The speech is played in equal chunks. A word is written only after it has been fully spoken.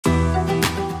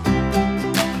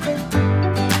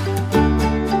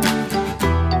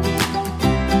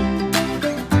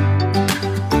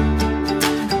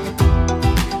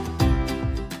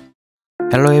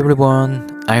everyone,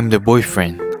 I'm the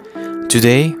boyfriend.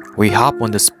 Today, we hop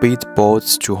on the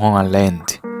speedboats to Hong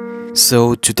Island.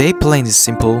 So today plan is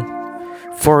simple.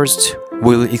 First,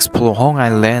 we'll explore Hong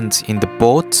Island in the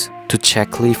boat to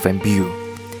check cliff and view.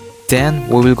 Then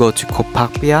we will go to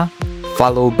Pakbia,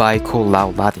 followed by Koh Lao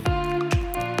Ladi.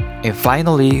 And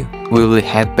finally, we will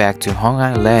head back to Hong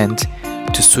Island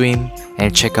to swim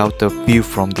and check out the view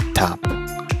from the top.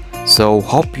 So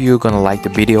hope you're gonna like the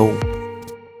video.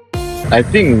 I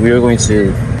think we're going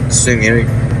to swim here.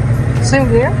 Swim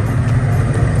here?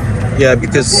 Yeah,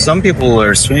 because some people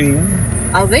are swimming.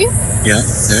 Are they? Yeah.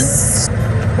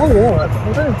 Oh, wow.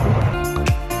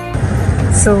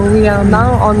 So we are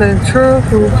now on a tour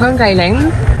to Hong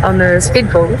Island on a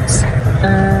speedboat.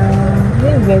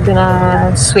 Yeah, we're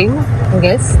gonna swim, I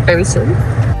guess, very soon.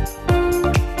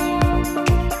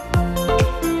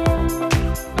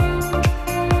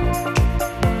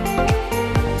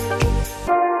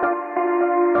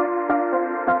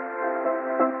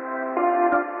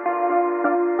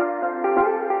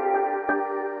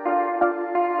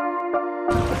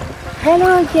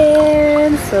 Hello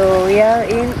again! So we are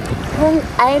in Hong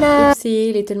Island.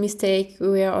 See, little mistake.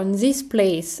 We are on this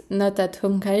place, not at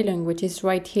Hong Island, which is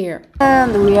right here.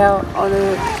 And we are on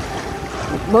a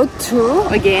boat tour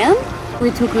again. We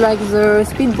took like the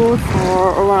speedboat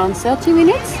for around 30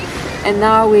 minutes. And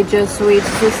now we just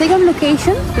reached the second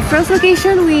location. The first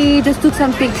location we just took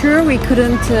some picture, we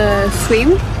couldn't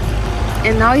swim.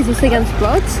 And now it's the second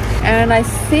spot. And I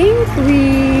think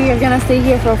we are gonna stay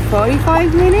here for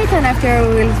 45 minutes and after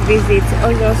we will visit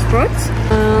other spots.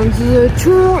 And the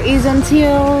tour is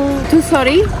until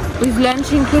 2:30 with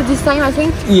lunch included this time, I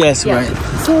think. Yes, yeah. right.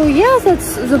 So yeah,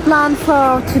 that's the plan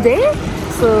for today.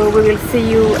 So we will see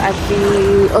you at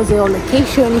the other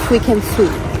location if we can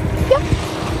swim.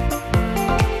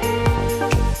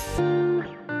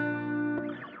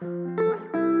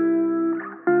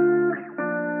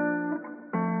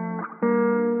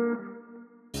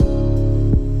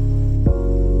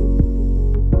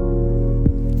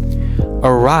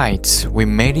 Alright, we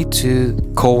made it to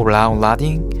Koh Lao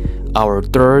Ladi, our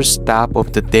third stop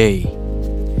of the day.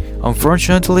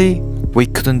 Unfortunately, we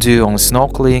couldn't do on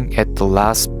snorkeling at the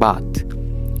last spot.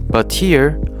 But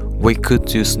here, we could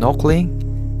do snorkeling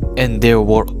and there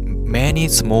were many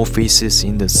small fishes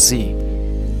in the sea.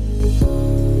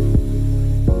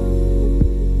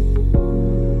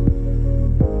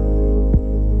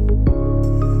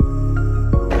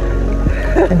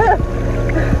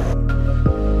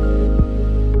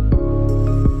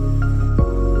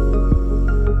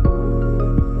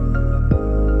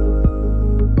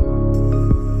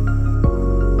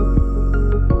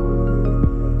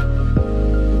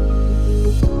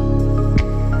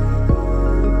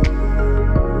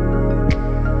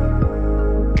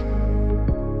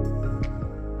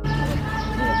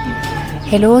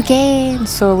 Hello again!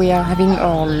 So we are having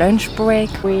our lunch break.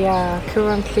 We are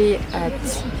currently at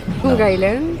Hong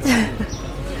Island.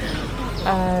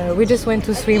 We just went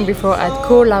to swim before at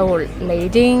Koh Lao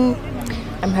Ladi.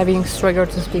 I'm having struggle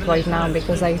to speak right now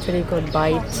because I actually got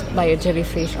bite by a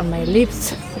jellyfish on my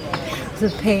lips. The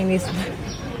pain is...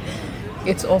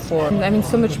 it's awful. I'm in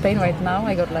so much pain right now.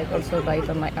 I got like also a bite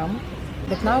on my arm.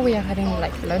 But now we are having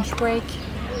like lunch break.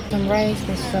 Some rice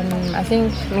with some, I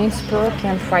think, minced pork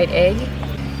and fried egg.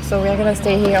 So we are gonna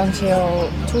stay here until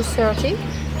 2:30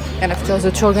 and after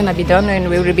the tour gonna be done and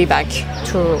we will be back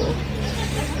to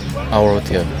Our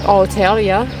hotel. our hotel,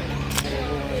 yeah.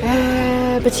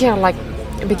 But yeah, like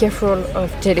be careful of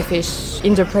jellyfish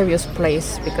in the previous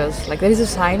place because like there is a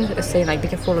sign saying like be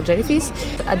careful of jellyfish.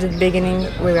 At the beginning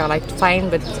we were like fine,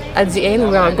 but at the end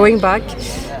we were going back.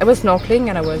 I was snorkeling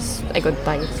and I got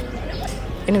bite.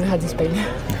 I never had this pain.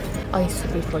 Oh, it's so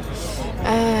beautiful.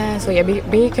 So yeah,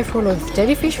 be careful of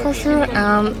jellyfish for sure,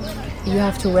 and you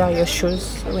have to wear your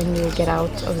shoes when you get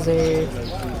out of the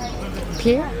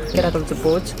pier, get out of the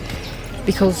boat,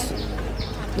 because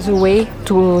the way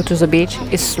to the beach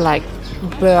is like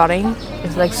burning.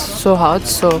 It's like so hot,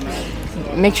 so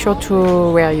make sure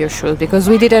to wear your shoes because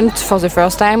we didn't for the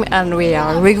first time and we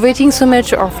are regretting so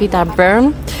much. Our feet are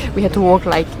burned. We had to walk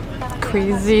like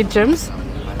crazy jumps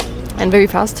and very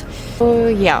fast. So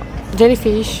yeah,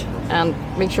 jellyfish and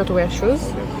make sure to wear shoes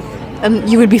and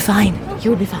you will be fine.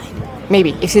 You will be fine.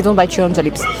 Maybe if they don't bite you on the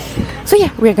lips. So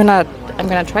yeah, I'm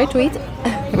gonna try to eat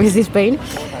with this pain.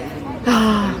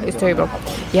 It's terrible.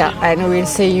 Yeah, and we'll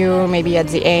see you maybe at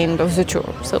the end of the tour.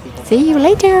 So see you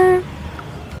later.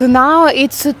 So now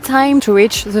it's time to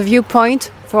reach the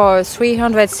viewpoint for a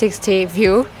 360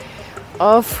 view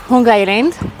of Hong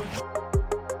Island.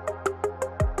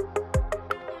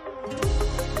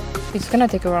 It's gonna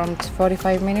take around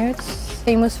 45 minutes.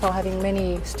 famous for having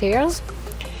many stairs.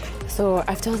 So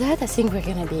after that, I think we're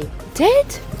gonna be dead.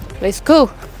 Let's go.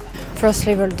 First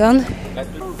level done.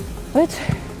 But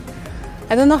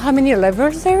I don't know how many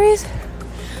levels there is,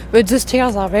 but the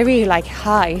stairs are very like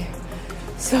high.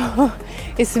 So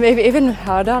it's maybe even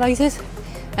harder like this.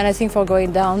 And I think for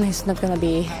going down, it's not gonna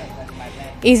be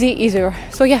easy either.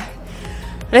 So yeah,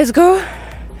 let's go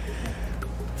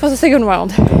for the second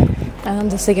round.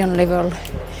 And the second level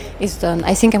is done.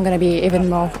 I think I'm gonna be even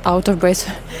more out of breath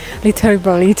little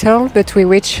by little, but we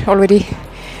reach already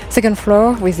second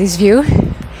floor with this view,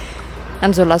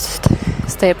 and the last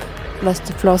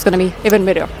floor is gonna be even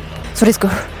better. So let's go.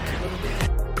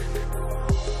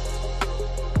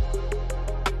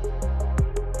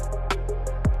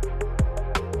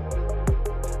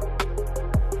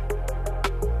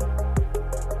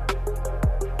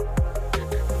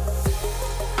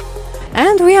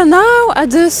 And we are now at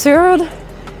the third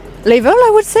level,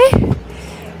 I would say,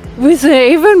 with an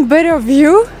even better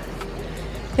view.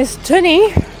 It's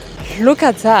stunning. Look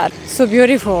at that, so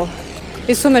beautiful.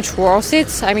 It's so much worth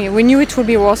it. I mean, we knew it would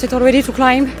be worth it already to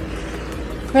climb,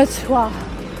 but wow.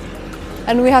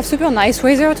 And we have super nice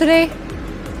weather today.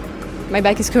 My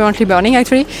back is currently burning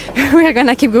actually. We are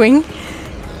gonna keep going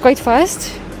quite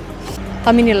fast.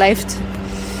 How many left?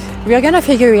 We are gonna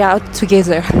figure it out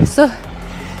together. So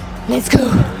let's go.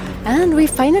 And we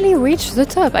finally reached the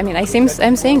top. I mean,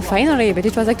 I'm saying finally, but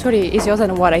it was actually easier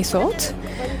than what I thought.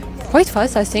 Quite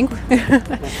fast, I think.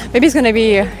 Maybe it's gonna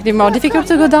be a bit more difficult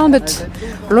to go down, but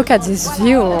look at this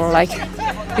view. Like,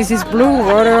 this is blue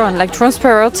water and like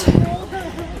transparent.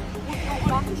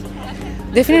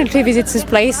 Definitely visit this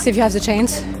place if you have the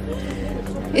chance.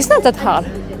 It's not that hard.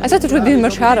 I thought it would be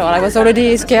much harder. I was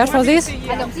already scared for this.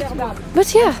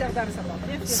 But yeah,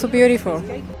 so beautiful.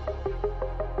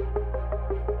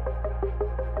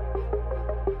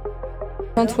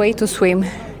 Can't wait to swim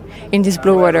in this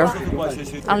blue water.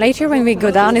 And later when we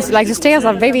go down, it's like the stairs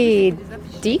are very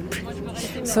deep,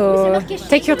 so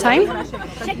take your time.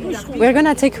 We're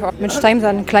gonna take much time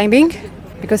than climbing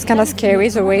because it's kind of scary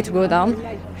the way to go down.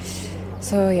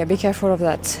 So yeah, be careful of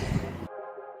that.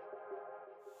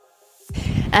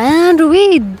 And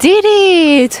we did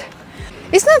it!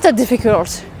 It's not that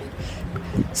difficult.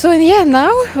 So yeah,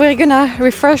 now we're gonna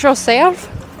refresh ourselves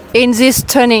in this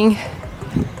stunning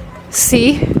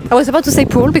sea. I was about to say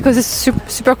pool because it's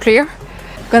super clear.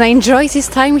 Gonna enjoy this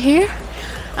time here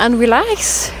and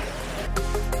relax.